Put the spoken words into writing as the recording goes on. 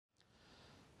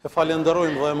E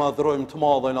falenderojmë dhe e madhrojmë të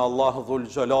madhin Allah Dhul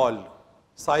Gjelal,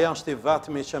 sa ai është i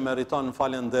vetmi që meriton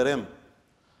falenderim.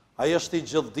 Ai është i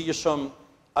gjithdijshëm,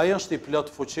 ai është i plot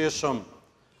fuqishëm,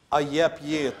 ai jep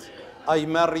jetë, ai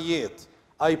merr jetë,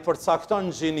 ai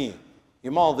përcakton gjini. I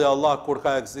madhi Allah kur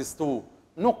ka ekzistu,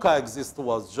 nuk ka ekzistu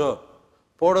asgjë,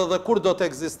 por edhe kur do të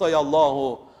ekzistoj Allahu,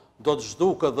 do të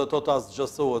zhduket dhe do të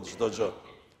asgjësohet çdo gjë.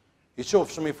 I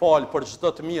qofshëm i falë për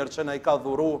çdo të mirë që na i ka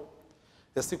dhuru,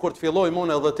 e si kur të fillojmë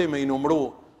unë edhe ti me i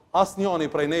numru, asnjëri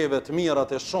prej neve të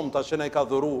mirat e shumta që na i ka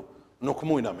dhuru, nuk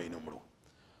mujna me i numru.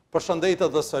 Përshëndetje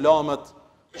dhe selamet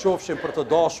qofshin për të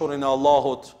dashurin e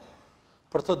Allahut,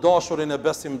 për të dashurin e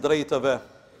besimdrejtëve,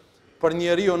 për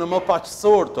njeriu në më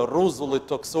paqësor të rruzullit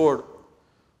toksor,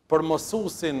 për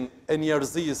mësuesin e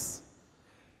njerëzisë,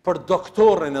 për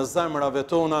doktorin e zemrave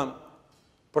tona,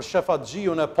 për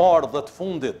shefatxhiun e parë dhe të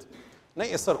fundit,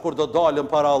 nesër kur do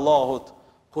dalim para Allahut,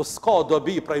 ku s'ka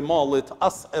dobi prej mallit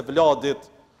as e vladit,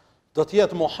 do të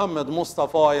jetë Muhammed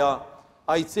Mustafaja,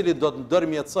 ai i cili do të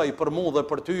ndërmjetësoj për mua dhe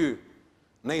për ty,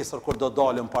 nesër kur do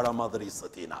dalim para madhërisë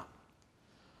së tina.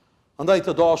 Andaj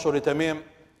të dashurit e mi,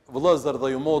 vëllezër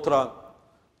dhe ju motra,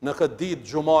 në këtë ditë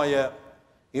gjumaje,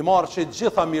 i marrë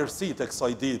gjitha mirësitë e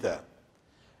kësaj dite.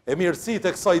 E mirësitë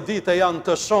e kësaj dite janë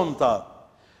të shumta.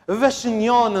 Vesh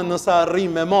njënën nëse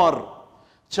arrim me marrë,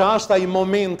 që është ai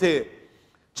momenti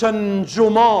që në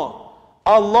gjuma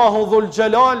Allahu Dhul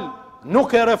Gjelal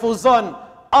nuk e refuzon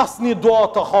asnjë dua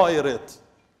të hajrit.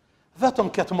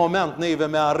 Vetëm këtë moment neve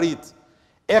me arrit,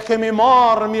 e kemi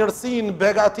marrë mirësinë,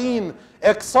 begatin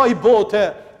e kësaj bote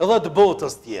dhe të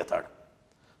botës tjetër.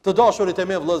 Të dashurit e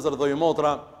me vëllezër dhe ju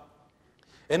motra,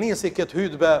 e nisi këtë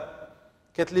hutbe,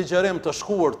 këtë ligjerim të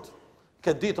shkurt,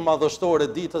 këtë ditë madhështore,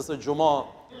 ditës e gjuma,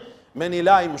 me një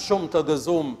lajm shumë të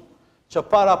gëzum, që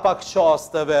para pak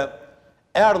qasteve,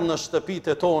 erdhë në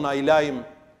shtëpitë tona i lajm,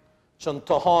 që në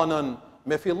të hanën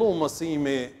me fillu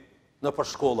mësimi në për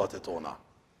shkollat e tona.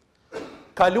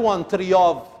 Kaluan 3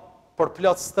 javë për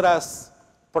plot stres,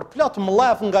 për plot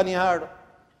mlef nga njëherë,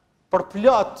 për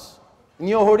plot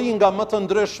njohuri nga më të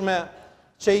ndryshme,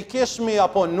 që i kishmi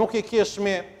apo nuk i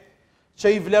kishmi,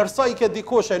 që i vlerësoj ke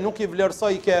dikush e nuk i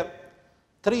vlerësoj ke,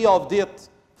 3 javë ditë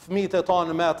fëmijët e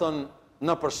tanë metën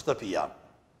në për shtëpia.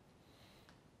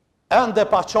 Ende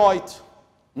pa qajt,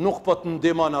 nuk po të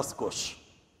ndihmon askush.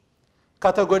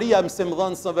 Kategoria e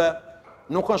mësimdhënësve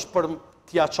nuk është për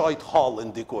t'ja qajt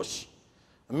hallin dikush.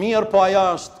 Mirë po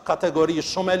aja është kategori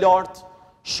shumë e lartë,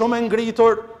 shumë e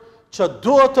ngritur, që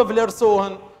duhet të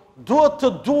vlerësohen, duhet të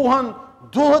duhen,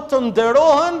 duhet të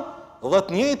nderohen, dhe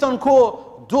të njëjtën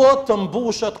kohë duhet të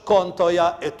mbushet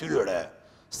kontoja e tyre.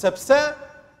 Sepse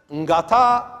nga ta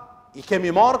i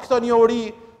kemi marrë këtë njohuri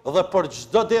dhe për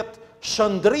çdo ditë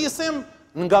shëndrisim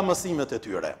nga mësimet e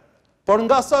tyre. Por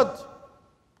nga sot,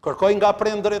 kërkoj nga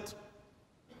prindrit,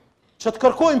 që të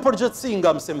kërkojnë përgjithësi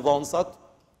nga mësimdhënësat,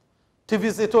 të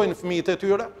vizitojnë fëmijët e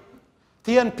tyre,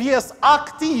 të jenë pjesë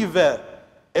aktive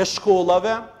e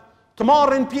shkollave, të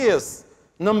marrin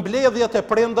pjesë në mbledhjet e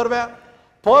prindërve,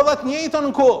 po edhe të njëjtën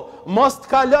kohë mos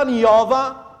të kalon java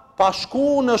pa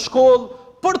shku në shkollë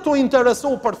për t'u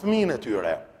interesu për fëmijën e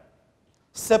tyre.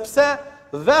 Sepse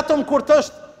vetëm kur të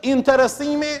është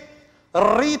interesimi,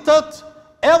 rritët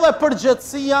edhe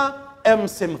përgjithësia e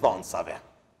mësimdhënësave.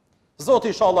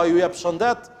 Zoti inshallah ju jep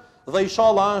shëndet dhe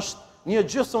inshallah është një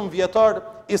gjysmë vjetor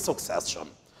i suksesshëm.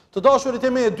 Të dashurit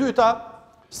e me e dyta,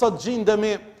 sot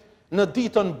gjindemi në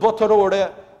ditën botrore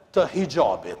të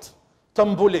hixhabit, të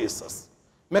mbulesës.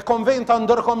 Me konventa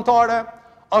ndërkombëtare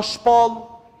është shpall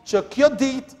që kjo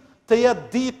ditë të jetë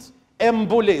ditë e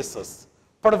mbulesës,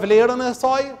 për vlerën e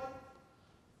saj,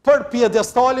 për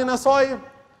pjedestalin e saj,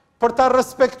 për ta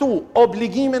respektu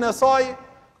obligimin e saj,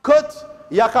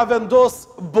 këtë ja ka vendos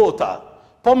bota.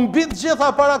 Po mbi të gjitha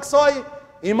para kësaj,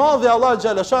 i madhi Allah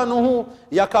Gjeleshanuhu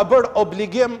ja ka bërë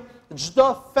obligim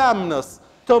çdo femnës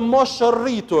të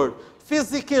moshërritur,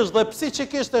 fizikisht dhe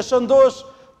psikikisht e shëndosh,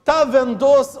 ta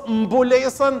vendos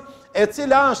mbulesën e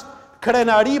cila është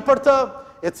krenari për të,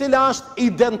 e cila është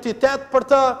identitet për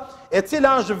të, e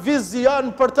cila është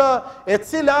vizion për të, e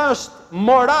cila është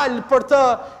moral për të,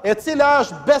 e cila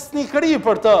është besnikëri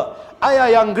për të. Aja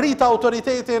ja ngrit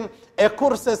autoritetin e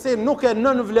kurse si nuk e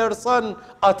nënvlerëson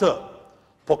atë.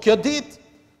 Po kjo ditë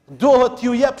duhet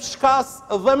ju jep shkas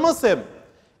dhe mësim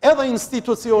edhe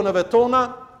institucioneve tona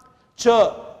që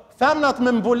femnat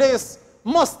me mbules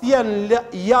mos t'jenë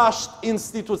jashtë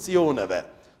institucioneve.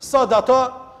 Sot ato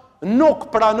nuk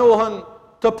pranohen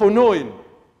të punojnë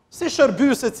si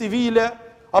shërbyse civile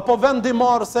apo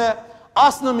vendimarrëse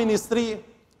as në ministri,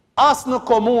 as në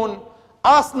komunë,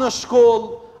 as në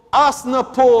shkollë, as në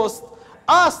post,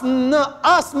 as në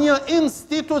asnjë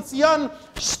institucion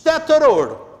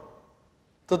shtetëror.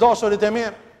 Të dashurit e mi,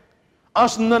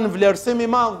 është nënvlerësim i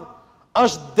madh,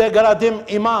 është degradim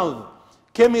i madh.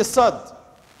 Kemi sot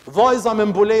vajza me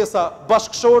mbulesa,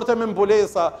 bashkëshorte me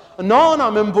mbulesa, nana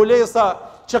me mbulesa,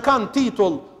 që kanë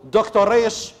titull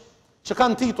doktoresh, që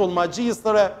kanë titull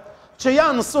magjistre, që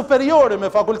janë superiore me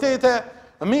fakultete,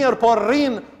 mirë por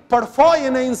rrinë për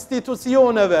fajin e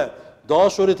institucioneve.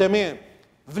 Dashurit e mi,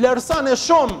 vlerësan e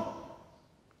shumë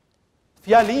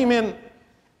fjalimin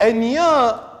e një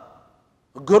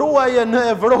gruaje në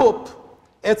Evropë,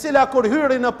 e cila kur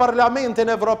hyri në parlamentin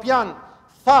evropian,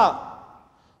 tha,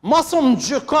 mos më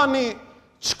gjykoni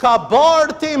çka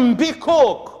barti mbi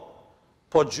kokë,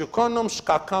 po gjykonëm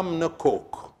çka kam në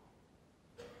kokë.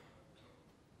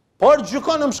 Por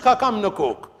gjykonëm çka kam në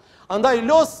kokë. Andaj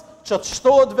los që të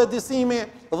shtohet vetëdijsimi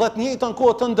dhe të njëjtën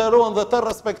kohë të nderohen dhe të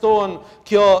respektohen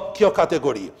kjo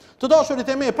kategori. Të dashurit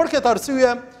e mi, për këtë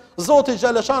arsye, Zoti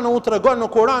Xhaleshanu u tregon në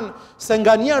Kur'an se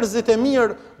nga njerëzit e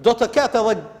mirë do të ketë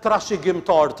edhe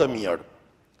trashëgimtar të mirë.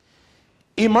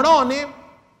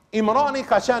 Imrani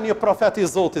ka qenë një profet i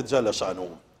Zotit Xhaleshanu.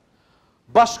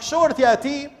 Bashkëshortja e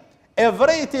tij e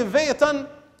vrejti veten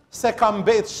se ka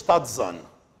mbet shtatzën.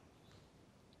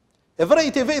 E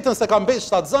vrejti veten se ka mbet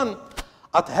shtatzën,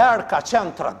 atëherë ka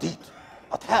qenë tradit.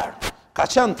 Atëherë ka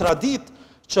qenë tradit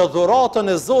që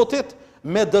dhuratën e Zotit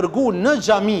me dërgu në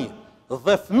xhami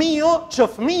dhe fëmiu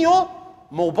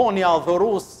më u bën një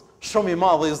adhurues shumë i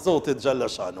madh i Zotit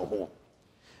Xhaleshanu.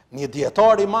 Një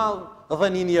dietar i madh dhe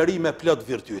një njeri me plot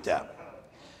virtyte.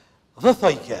 Dhe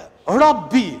thojke,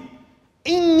 Rabbi,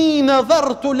 inni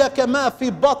nadhartu laka ma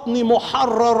fi batni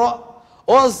muharrara,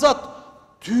 o Zot,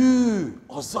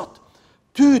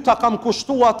 ty ta kam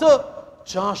kushtu atë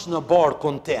që është në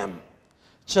barkun tem,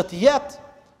 që të jetë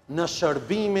në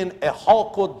shërbimin e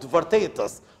hakut të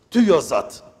vërtetës, ty o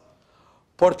Zot.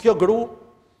 Por kjo gru,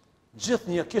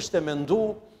 gjithë një kishte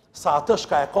mendu sa atë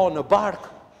shka e ka në bark,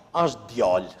 është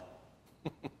djalë.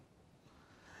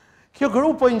 Kjo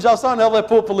gru po i ngjason edhe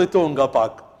popullit tonë nga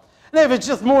pak. Neve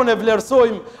gjithmonë e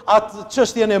vlerësojmë atë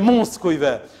çështjen e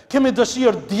muskujve. Kemi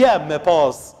dëshirë djem me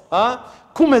pas.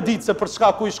 Ku me ditë se për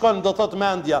çka ku i shkon do thot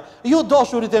mendja. Jo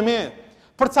dashurit e mi,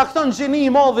 përcakton gjeni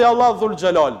i madh i Allah dhul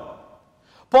xhelal.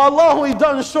 Po Allahu i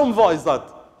don shumë vajzat.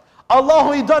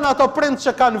 Allahu i don ato prind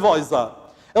që kanë vajza.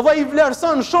 Edhe i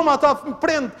vlerëson shumë ata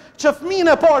prind që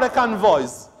fëmijën e parë kanë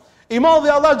vajzë. I madhi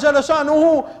Allah Xhaleshanu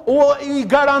i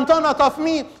garanton ata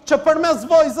fëmijë që përmes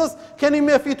vajzës keni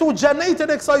me fitu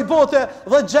xhenetin e kësaj bote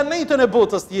dhe xhenetin e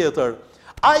botës tjetër.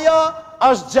 Aja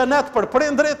është xhenet për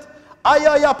prindrit,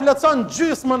 aja ja plotson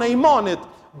gjysmën e imanit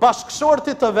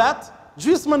bashkëshortit të vet,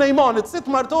 gjysmën e imanit si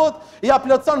të martohet, ja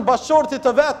plotson bashkëshortit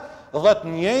të vet, dhe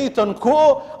të njëjtën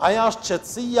kohë aja është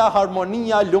qetësia,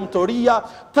 harmonia, lumturia,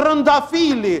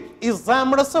 trëndafili i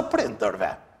zemrës së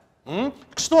prindërve.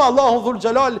 Kështu Allahu dhul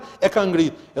xhelal e ka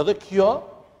ngrit. Edhe kjo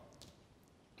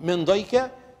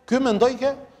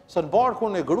mendojke se në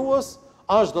barkun e gruas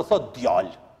është do thot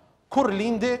djalë. Kur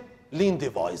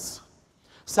lindi vajzë.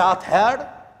 Se atëherë,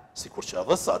 sikur që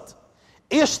edhe sot,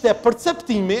 ishte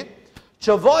perceptimi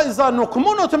që vajza nuk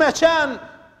mundet me qenë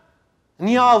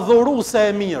një adhuruese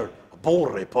e mirë.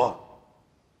 Burri po.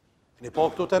 Keni po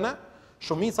këtu të ne?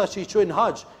 Shumica që i quajnë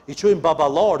haxh, i quajnë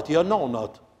babalart, jo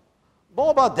nonat.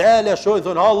 Baba dele, shoj,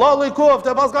 thënë, Allah i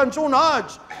kofte, pas kanë qunë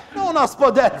haxh. Nona s'po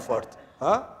del fort.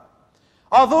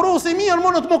 Adhuruesi mirë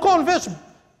mundet më konë veç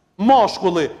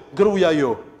mashkulli, gruja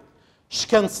ju.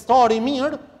 Shkencëtari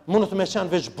mirë mundet me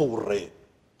qenë veç burri,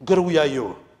 gruja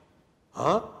ju.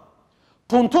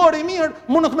 Punëtori mirë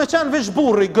mundet me qenë veç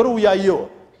burri, gruja ju.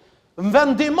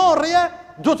 Vendimorje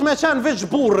du të me qenë veç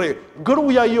burri,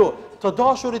 gruja ju. Të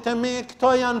dashurit e me,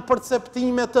 këto janë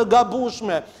perceptime të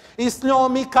gabushme.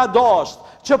 Islami ka dasht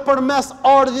që përmes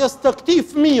ardhjes të këtij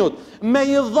fëmijut me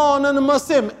i dhanën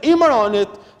mësim Imranit,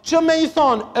 që me i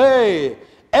thonë,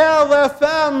 edhe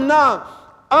femna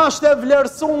është e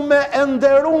vlerësume, e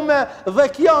nderume dhe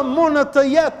kjo mund të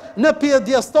jetë në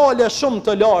pjedestale shumë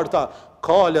të larta.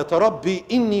 Kalet Rabbi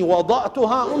inni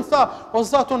wada'tuha untha, o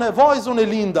Zotun e vajzun e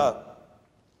linda.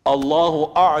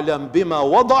 Allahu a'lam bima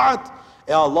wada'at,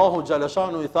 e Allahu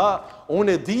Xhaleshanu i tha,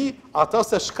 unë e di ata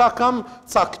se shka kam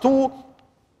caktu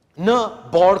në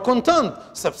barkun tënd,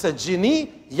 sepse gjini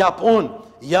jap unë.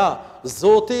 Ja,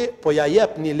 Zoti po ja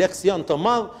jep një leksion të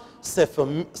madh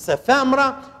se femra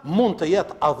mund të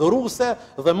jetë adhuruese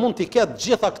dhe mund t'i ketë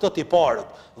gjitha këto tiparët.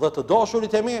 Dhe të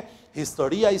dashurit e mi,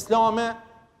 historia islame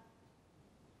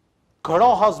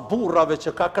krahas burrave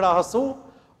që ka krahasu,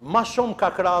 ma shumë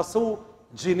ka krahasu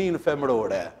gjinin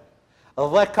femrore.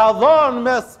 Dhe ka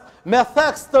dhënë me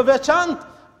theks të veçantë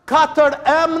 4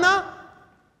 emna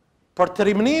për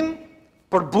trimnin,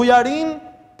 për bujarin,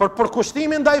 për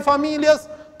përkushtimin ndaj familjes,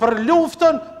 për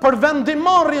luftën, për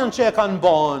vendimarrjen që e kanë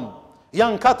bën.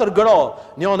 Janë 4 gra,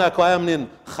 njëna ka emnin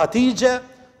Khatijhe,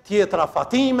 tjetra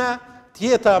Fatime,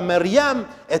 tjetra Merjem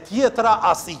e tjetra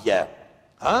Asije.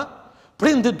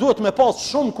 Prindit duhet me pas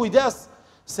shumë kujdes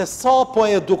se sa po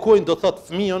edukojnë do thot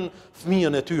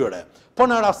fëmijën e tyre. Po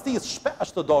në rastis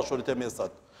shpesh të dashurit e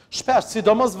mesat, shpesh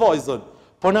sidomos vajzën,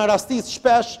 po në rastis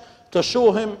shpesh të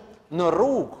shohim në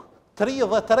rrugë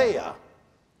 33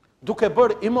 duke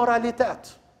bërë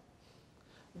imoralitet.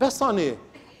 Besoni,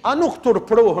 a nuk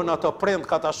turprohen ato prind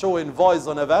ka ta shohin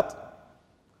vajzën e vet?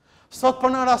 Sot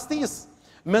për në rastis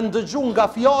me ndëgju nga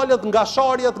fjalët, nga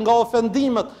sharjet, nga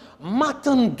ofendimet, ma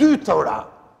të ndytëra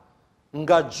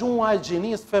nga gjua e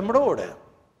gjinis femrore.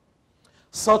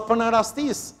 Sot për në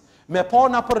rastis, me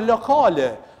pana për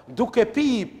lokale, duke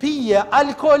pije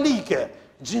alkoholike,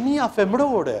 gjinia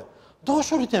femrore,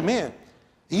 dashurit e me,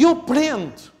 ju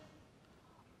prind,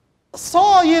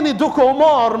 sa jeni duke u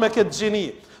marrë me këtë gjini,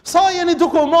 sa jeni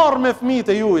duke u marrë me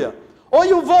fëmijët e juja, o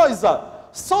ju vajza,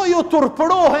 sa ju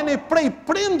turproheni prej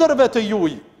prindërve të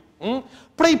juj,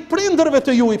 prej prindërve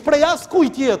të juj, prej askuj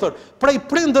tjetër, prej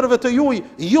prindërve të juj,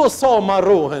 jo sa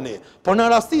marroheni. Por në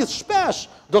rastis shpesh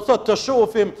do thot të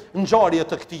shohim ngjarje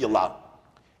të këtilla.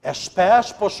 E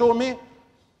shpesh po shohim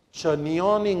që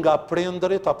njëri nga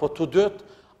prindërit apo të dytë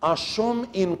është shumë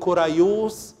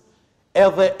inkurajues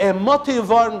edhe e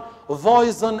motivon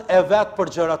vajzën e vet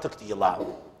për gjëra të këtilla.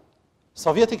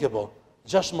 Sa vjeti ke bo?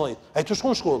 16. Ai të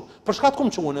shkon në shkollë. Për shka të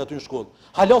kumë qunë aty në shkollë?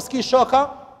 Hala s'ki shoka?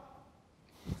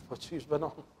 Po qish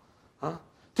benon?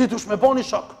 Ti dush me bani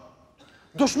shok.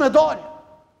 Dush me dal.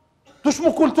 Dush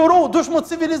mu kulturu, dush mu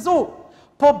civilizu.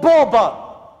 Po baba,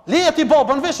 leti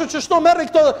baba, në veshë që shto merri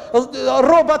këto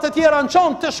robat e tjera në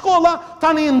qanë të shkolla,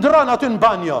 tani i ndran aty në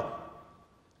banjo.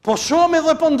 Po shumë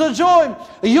edhe po ndëgjojmë,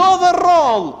 jo dhe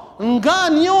rrallë, nga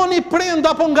njoni prind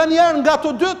apo nga njerë nga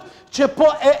të dytë, që po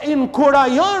e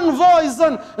inkurajon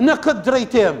vajzën në këtë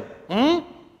drejtim.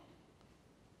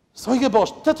 So i ke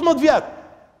bosh, 18 vjetë,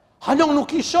 halo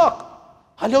nuk i shok,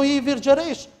 halo i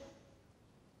virgjeresh.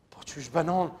 Po që është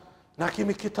benon, na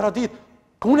kemi këtë tradit,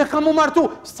 unë e kam u martu,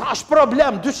 sa është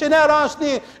problem, 200 euro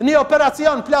është një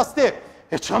operacion plastik.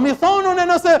 E që mi thonë unë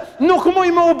nëse nuk muj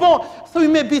me u bo, thuj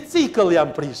me bicikl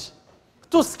jam prish.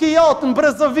 Tu skijat në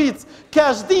Brezovic, ke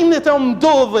shdimnit e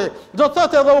mdodhe, do të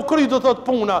thot edhe u kry, do të thot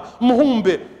puna, më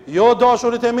humbi. Jo,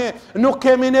 dashurit e me, nuk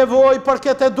kemi nevoj për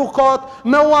këtë edukat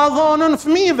me u adhanën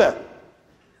fëmive.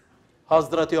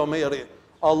 Hazreti Omeri,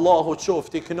 Allahu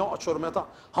qofti knaqur me ta,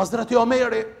 Hazreti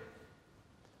Omeri,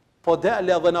 po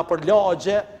dele edhe në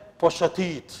përlagje, po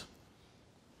shëtit.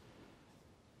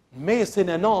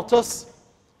 Mesin e natës,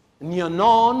 një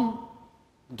nan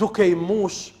duke i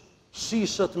mush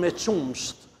shishët me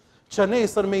qumsht, që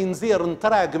nesër me nxirë në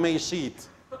treg me i shit.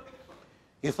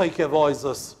 I thej ke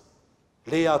vajzës,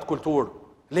 lejat kultur,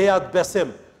 lejat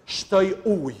besim, shtoj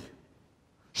uj.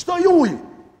 Shtoj uj!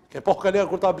 Ke po këllerë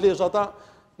kur ta blesh ata,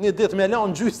 një dit me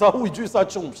lanë gjysa uj, gjysa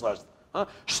qumsht ashtë.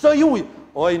 Shtoj uj!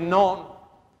 Oj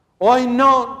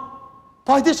non,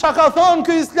 pa i di që ka thonë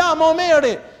kë Islam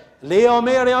Omeri. Leja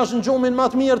Omeri është në gjumin më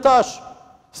të mirë tash.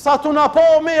 Sa tu na po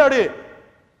Omeri?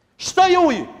 Shtoj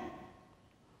uj!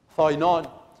 Thaj non,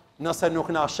 nëse nuk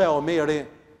na she Omeri,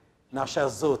 na she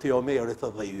Zoti Omeri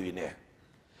të dhe jyni.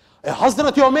 E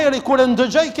Hazreti Omeri, kur e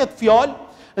ndëgjej këtë fjalë,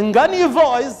 nga një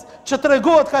vajzë që të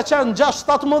regohet ka qenë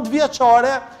 6-17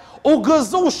 vjeqare, u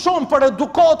gëzu shumë për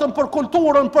edukatën, për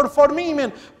kulturën, për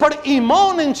formimin, për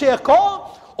imanin që e ka,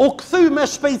 u këthy me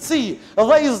shpejtësi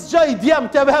dhe i zgjej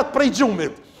djemë të vetë prej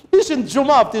gjumit. Ishin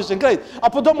gjumap të ishin krejt,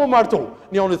 apo do mu martu?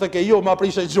 Njoni thëke, jo, ma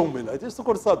prishe gjumin, ishtë të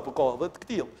kërësat për ka, dhe të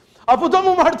këtil. Apo do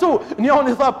mu martu?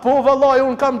 Njoni tha, po vëllaj,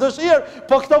 unë kam dëshirë,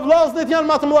 po këto vllaznit janë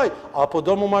ma të mlaj. Apo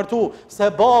do mu martu, se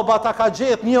baba ta ka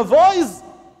gjetë një vajzë,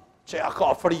 që ja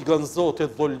ka frikën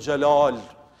Zotit Dhul Gjelal.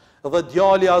 Dhe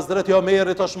djali Hazreti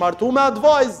Omerit është martu me atë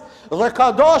vajzë, dhe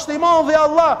ka dasht iman dhe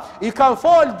Allah, i kanë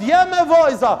falë dje me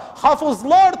vajza,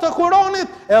 hafuzlar të Kuranit,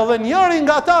 edhe njëri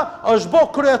nga ta është bo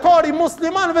kryetari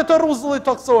muslimanve të ruzullit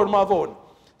toksor ma vonë.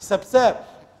 Sepse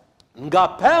nga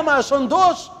pema e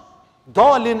shëndosh,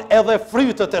 dalin edhe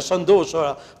frytet e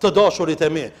shëndoshura të dashurit e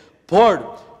mi. Por,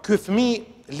 ky fëmi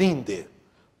lindi,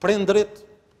 prindrit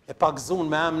e pakzun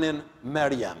me emnin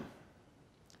Merjem.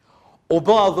 U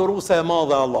bë adhuruse e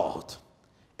madhe Allahut.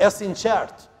 E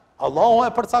sinqert, Allahu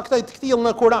e përcaktoi të këtill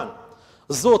në Kur'an.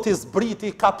 Zoti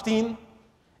zbriti kaptin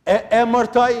e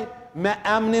emërtoi me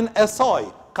emrin e saj,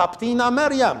 kaptina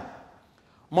Merjem.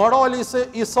 Morali se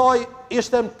i saj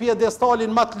ishte në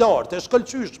pjedestalin më të lartë, e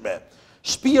shkëlqyeshme,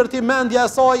 shpirti, mendja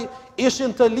e saj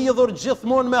ishin të lidhur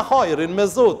gjithmonë me hajrin, me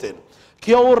Zotin.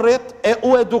 Kjo u rrit e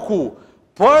u eduku,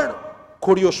 për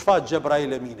kur ju shfaq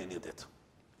Gjebrail Emini një ditë.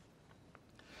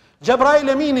 Gjebrail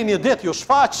Emini një ditë ju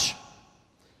shfaq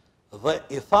dhe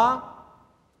i tha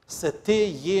se ti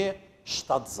je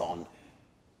shtatzon.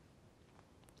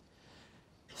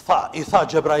 I tha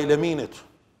Gjebrail Eminit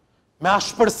me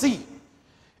ashpërsi,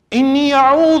 inni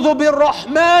a'udhu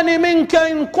birrahmani minka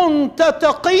in kunta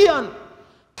taqiyan.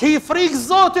 Ki frikë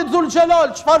Zotit Dhul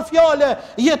Gjelal, çfarë fjale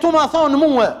jetu ma thonë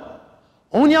muë?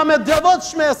 Unë jam e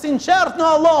devotshme e sinqert në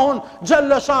Allahun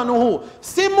Gjellëshanuhu.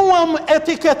 Si mua më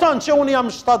etiketon që unë jam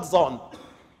shtatzon?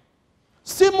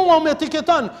 Si mua më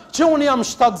etiketon që unë jam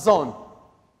shtatzon?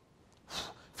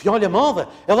 Fjale madhe,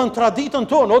 edhe në traditën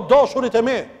tonë, o dashurit e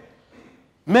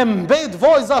me mbet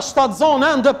vojza shtatzon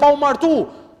ende pa u martu,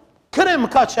 krim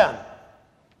ka qenë.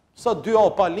 Sa dy o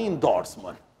palin dars,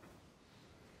 mën.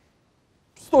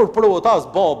 Stor prot, as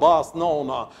baba, as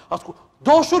nona, as ku...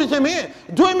 Dashurit e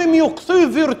dojmë mi u kthy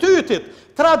virtytit,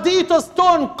 traditës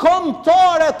tonë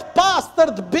kombëtaret,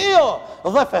 pastërt bio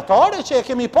dhe fetare që e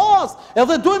kemi pas,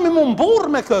 edhe dojmë mu mburr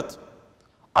me këtë.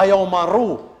 Aja u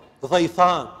marru dhe i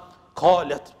tha,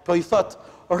 kalet, po i thët,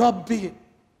 Rabbi,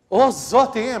 o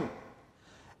Zoti im,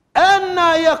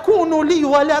 enna yakunu li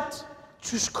walad,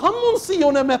 qysh ka mundësi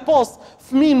unë me pas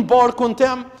fëmin barkun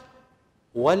tem,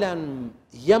 walan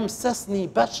yamsasni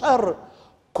bashar,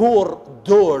 kur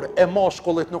dorë e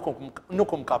mashkullit nuk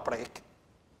ka prek.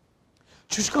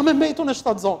 Qysh ka me mbejtu në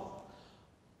shtatzon?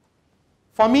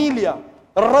 Familja,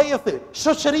 rrethi,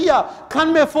 shoqëria,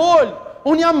 kanë me fol,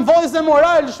 unë jam vajze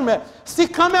moralshme, si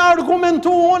ka me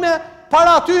argumentu une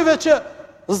para atyve që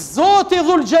Zoti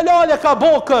Dhul Gjelal e ka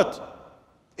bo këtë.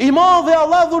 I madhe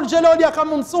Allah Dhul Gjelal ja ka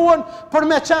mundësuan për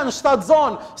me qenë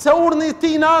shtatzon, se urni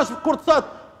ti në ashtë kur të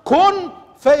thët, kun,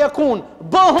 feje kun,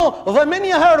 bëho dhe me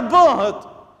njëherë bëhët.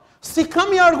 Si kam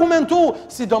i argumentu,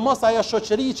 sidomos aja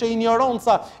shoqëri që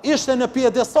ignoranca ishte në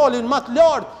pjedesalin më të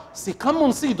lartë, si kam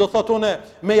mundësi, do thot une,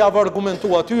 me javë argumentu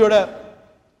atyre,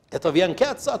 e të vjen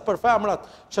keq sot për femrat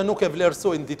që nuk e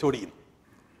vlerësojnë diturin.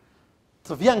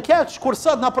 Të vjen keq kur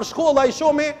sot në për shkolla i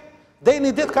shomi, dhe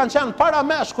një ditë kanë qenë para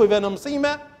meshkujve në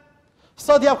mësime,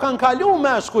 sot ja kanë kalu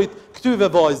meshkujt këtyve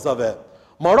vajzave.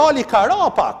 Morali ka ra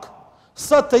pak,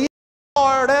 sot të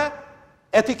jetë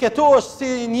etiketosh si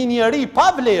një njeri pa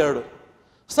vlerë,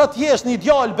 sot jesh një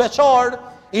djalë beqar,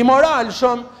 i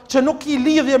moralshëm, që nuk i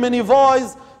lidhje me një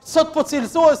vajzë, sot po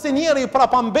cilësohet si njeri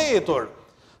prapambetur,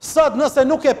 sot nëse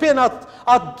nuk e pin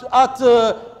atë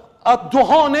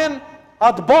duhanin,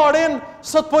 atë barin,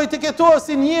 sot po etiketohet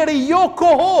si njeri jo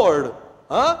kohor,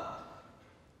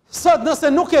 sot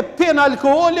nëse nuk e pin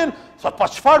alkoholin, sot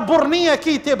pa qfar burni e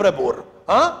ki ti bre burr,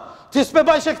 ti s'pe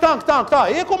bajshe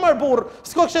këta, e ku mërë burr,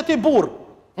 s'ko kështë ti burr.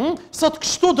 Sot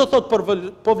kështu do thot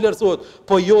po vlerësohet,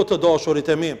 po jo të dashurit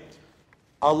e mi.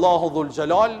 Allahu Dhul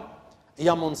Gjelal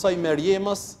ja mundsoi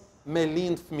Merjemës me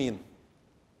lind fëmin.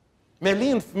 Me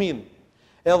lind fëmin.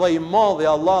 Edhe i madhi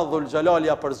Allah Dhul Gjelal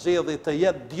ja përzgjedhi të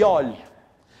jetë djalë.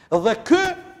 Dhe ky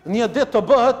një ditë të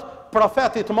bëhet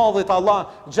profetit madhit Allah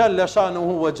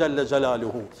Gjellëshanuhu ve Gjelle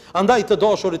Gjelaluhu. Andaj të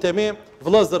dashurit e mi,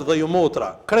 vëllezër dhe ju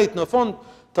motra, krejt në fund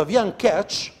të vjen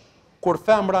keq kur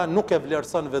femra nuk e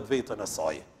vlerëson vetvetën e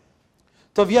saj.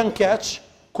 Të vjen keq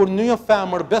kur një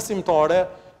femër besimtare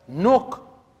nuk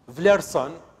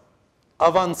vlerëson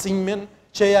avancimin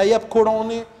që ja jep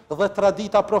Kurani dhe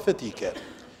tradita profetike.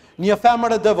 Një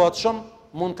femër e devotshëm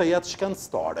mund të jetë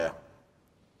shkencëtare,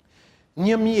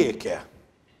 një mjeke,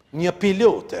 një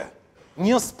pilote,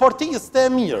 një sportiste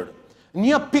e mirë,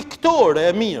 një piktore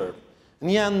e mirë,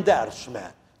 një ndershme,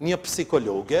 një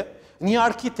psikologe, një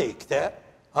arkitekte,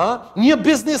 një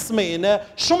biznismene,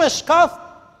 shumë e shkath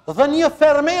dhe një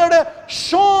fermere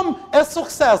shumë e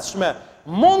suksesshme.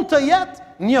 Mund të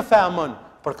jetë një femën.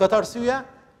 Për këtë arsye,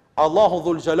 Allahu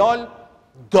Dhul Gjelal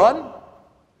dën,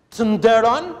 të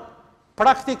nderon,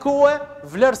 praktikohe,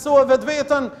 vlerësohe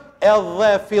vetvetën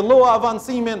edhe fillohe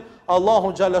avancimin.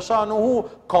 Allahu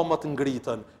Gjellëshanuhu ka më të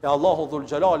ngritën. E Allahu Dhul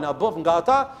Gjelal në bëf nga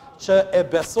ata që e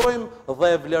besojmë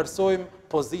dhe e vlerësojmë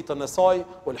pozitën e saj.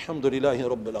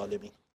 Alhamdulillahi Rabbil Alamin.